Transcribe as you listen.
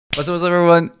What's up,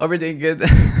 everyone? Hope you're doing good.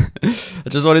 I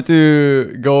just wanted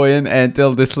to go in and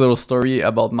tell this little story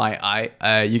about my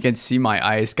eye. You can see my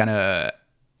eye is kind of...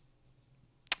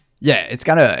 Yeah, it's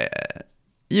kind of...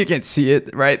 you can see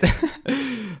it, right?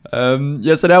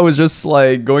 Yesterday I was just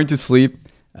like going to sleep.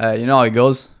 You know how it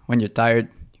goes. When you're tired,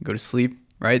 you go to sleep,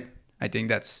 right? I think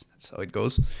that's how it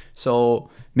goes. So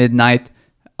midnight,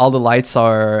 all the lights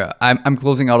are... I'm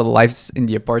closing all the lights in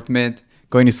the apartment,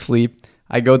 going to sleep.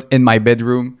 I go in my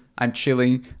bedroom. I'm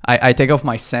chilling. I take off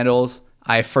my sandals.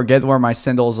 I forget where my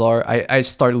sandals are. I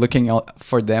start looking out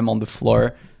for them on the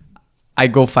floor. I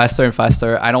go faster and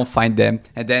faster. I don't find them.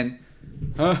 And then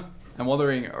I'm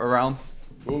wandering around.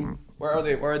 Boom. Where are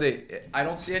they? Where are they? I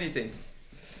don't see anything.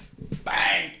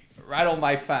 Bang! Right on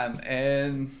my fan.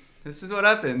 And this is what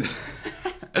happened.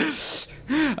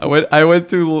 I went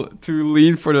to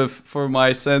lean for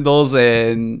my sandals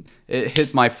and it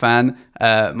hit my fan.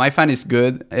 My fan is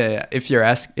good. If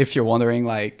you're wondering,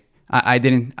 like I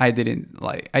didn't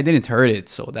hurt it,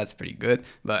 so that's pretty good.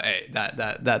 But hey,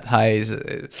 that high is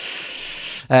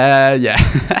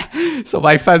yeah. So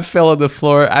my fan fell on the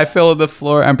floor. I fell on the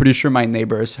floor. I'm pretty sure my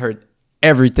neighbors heard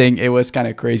everything. It was kind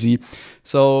of crazy.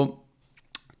 So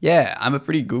yeah, I'm a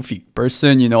pretty goofy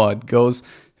person. You know how it goes.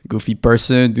 Goofy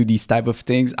person, do these type of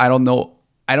things. I don't know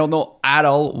at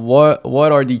all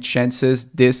what are the chances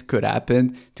this could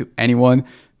happen to anyone,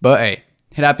 but hey,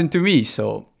 it happened to me.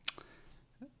 So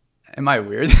am I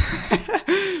weird?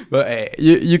 But hey,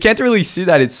 you can't really see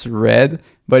that it's red,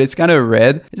 but it's kind of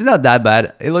red. It's not that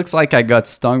bad. It looks like I got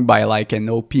stung by like an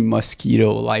OP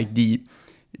mosquito, like the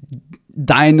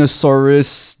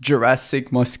Dinosaurus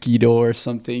Jurassic mosquito or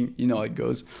something. You know how it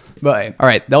goes. But hey, all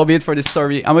right, that'll be it for this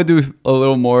story. I'm gonna do a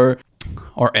little more,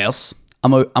 or else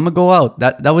I'm gonna go out.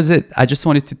 That was it. I just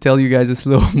wanted to tell you guys this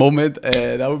little moment,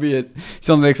 and that will be it.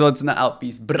 See you on the next one. It's not out.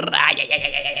 Peace.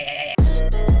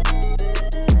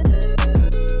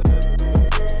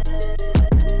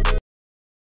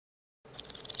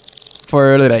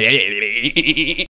 For